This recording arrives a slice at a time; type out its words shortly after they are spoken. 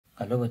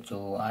Hello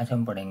बच्चों, आज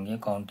हम पढ़ेंगे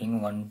counting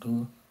 1 to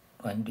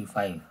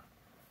 25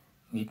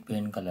 with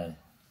pain colour.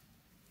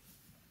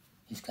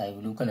 Sky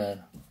blue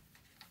colour,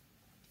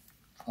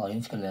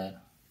 orange colour,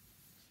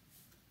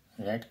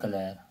 red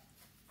colour,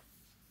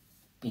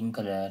 pink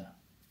colour,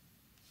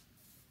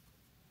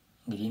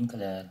 green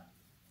colour,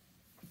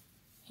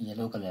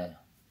 yellow colour,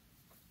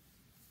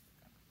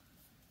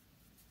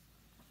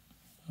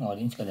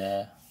 orange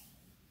colour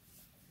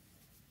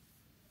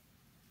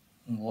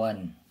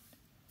 1,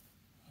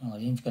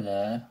 orange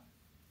colour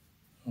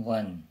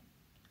 1,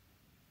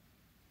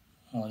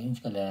 orange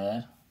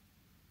colour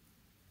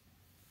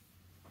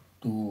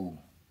 2,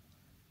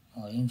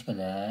 orange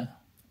colour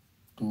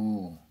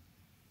 2,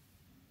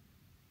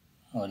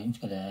 orange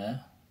colour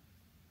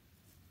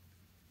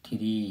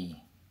 3,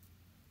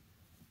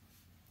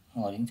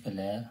 orange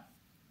colour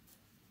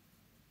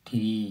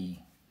 3,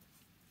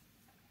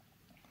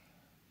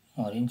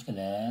 orange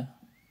colour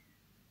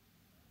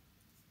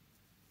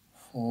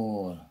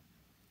 4,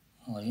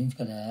 orange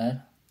colour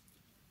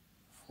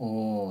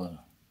 4,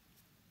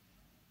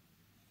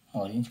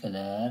 orange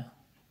colour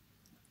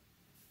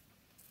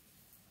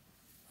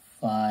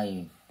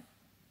 5,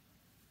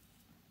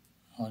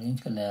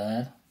 orange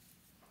colour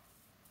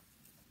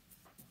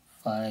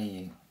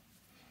 5,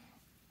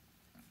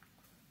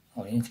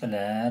 orange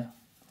colour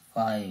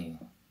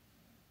 5,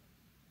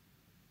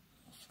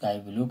 sky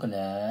blue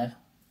colour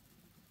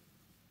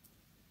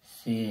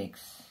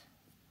 6,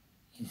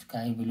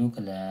 sky blue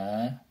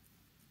colour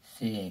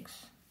 6,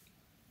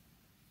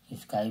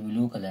 sky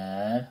blue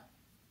colour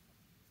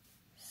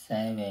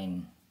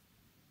 7,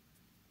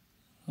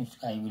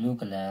 sky blue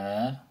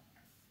colour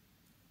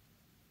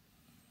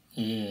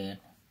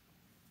 8,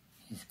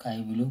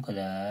 sky blue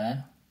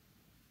colour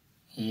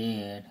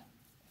 8,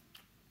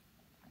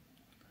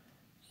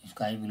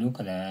 sky blue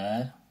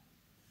colour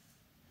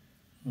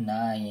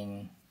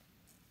 9,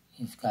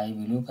 sky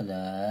blue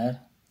colour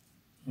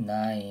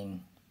 9,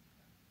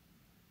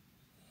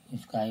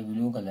 sky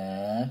blue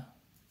colour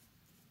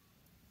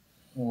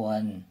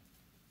 1,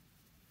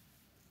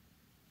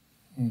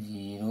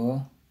 0,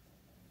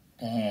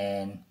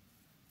 10,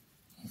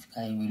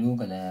 sky blue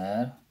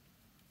colour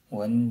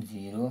 1,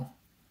 0,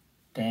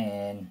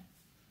 10,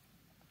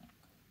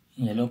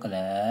 yellow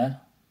colour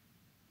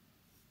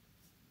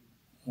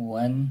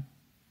 1,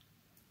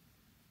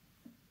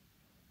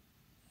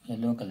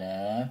 yellow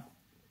colour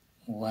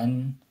 1,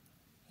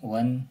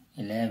 1,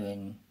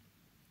 11,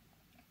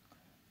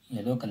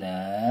 yellow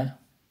colour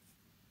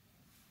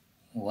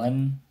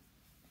 1,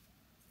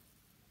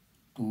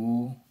 2,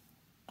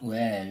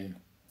 12,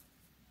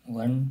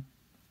 1,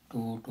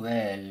 2,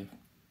 12,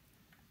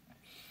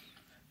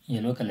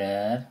 yellow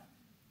colour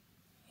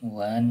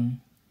 1,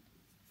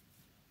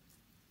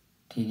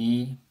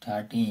 3,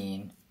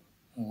 13,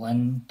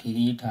 1,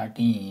 3,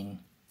 13,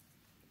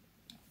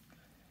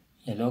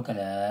 yellow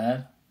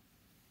colour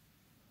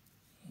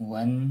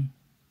 1,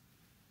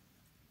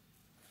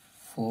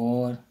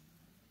 4,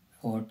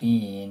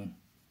 14,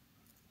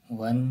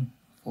 1,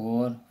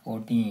 4,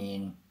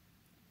 14,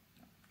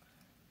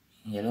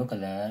 yellow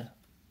colour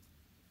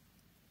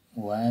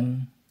 1,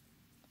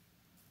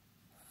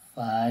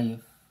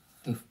 5,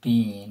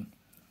 15,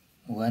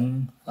 1,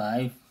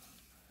 5,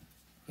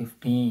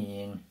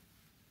 15,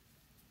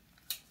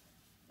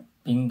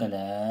 pink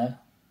colour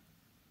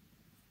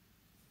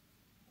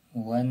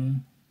 1,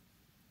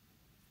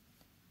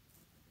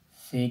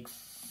 6,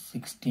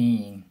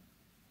 16,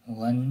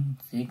 1,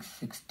 6,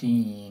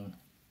 16,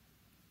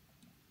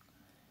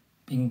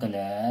 pink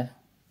colour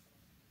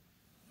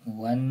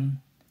 1,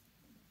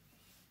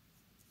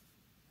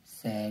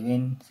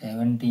 7,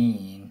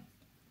 17,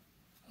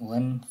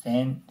 1,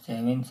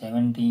 7,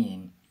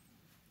 17,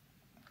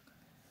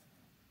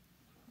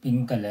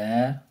 pink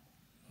colour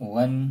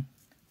 1,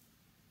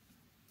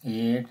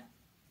 8,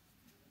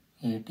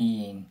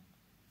 18,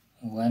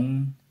 1,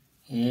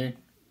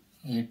 8,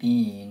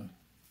 18,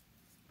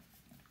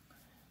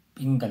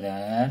 pink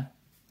colour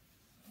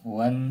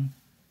 1,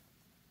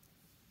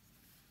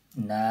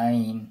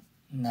 9,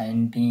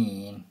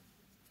 19,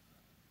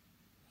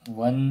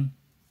 1,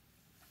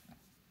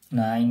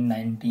 9,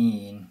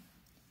 19,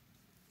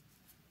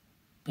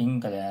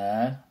 pink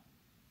colour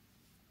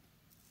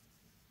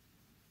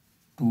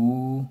 2,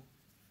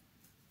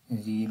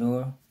 0,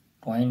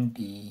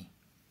 20,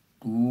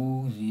 2,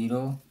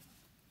 0,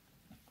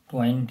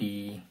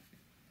 20,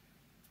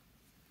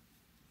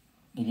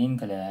 green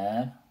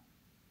colour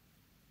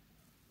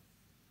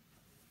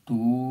 2,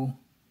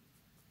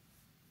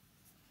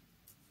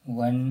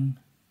 1,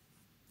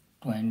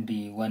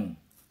 21,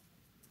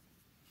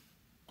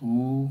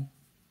 2,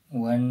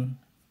 1,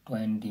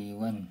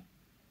 21,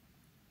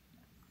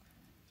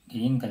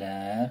 green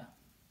colour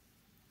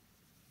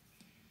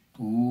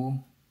 2,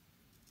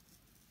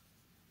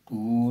 2,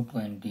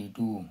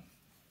 22,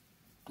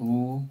 2,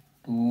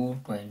 2,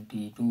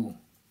 22,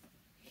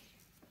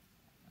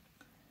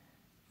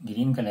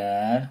 green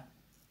colour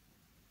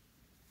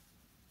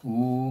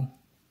 2,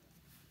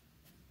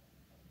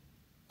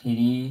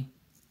 3,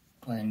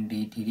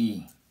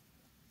 23,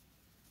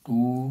 2,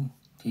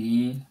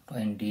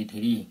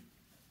 323.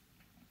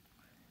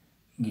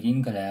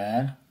 Green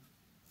color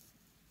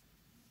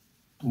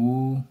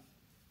 2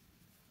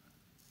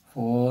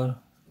 4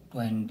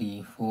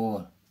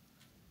 24.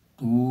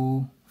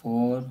 2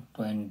 4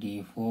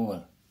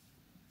 24.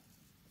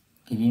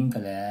 Green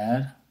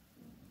color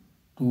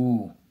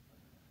 2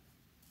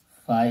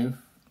 5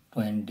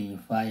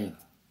 25.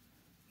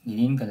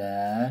 Green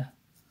color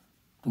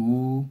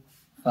 2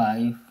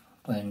 5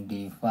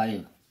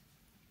 25.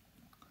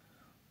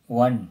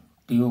 1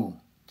 2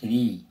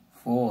 3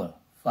 4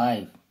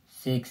 5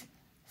 6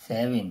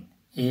 7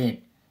 8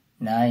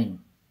 9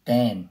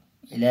 10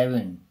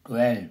 11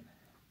 12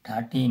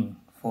 13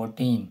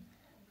 14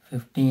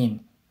 15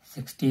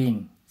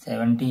 16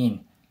 17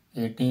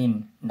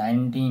 18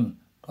 19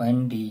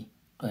 20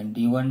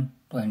 21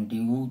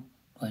 22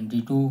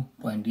 22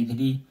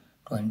 23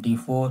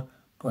 24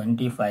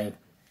 25.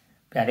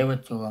 प्यारे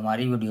बच्चों,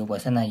 हमारी video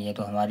पसंद आई है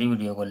तो हमारी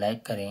video को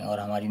like करें और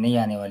हमारी नई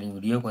आने वाली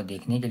वीडियो को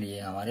देखने के लिए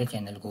हमारे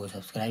चैनल को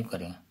सब्सक्राइब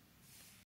करें।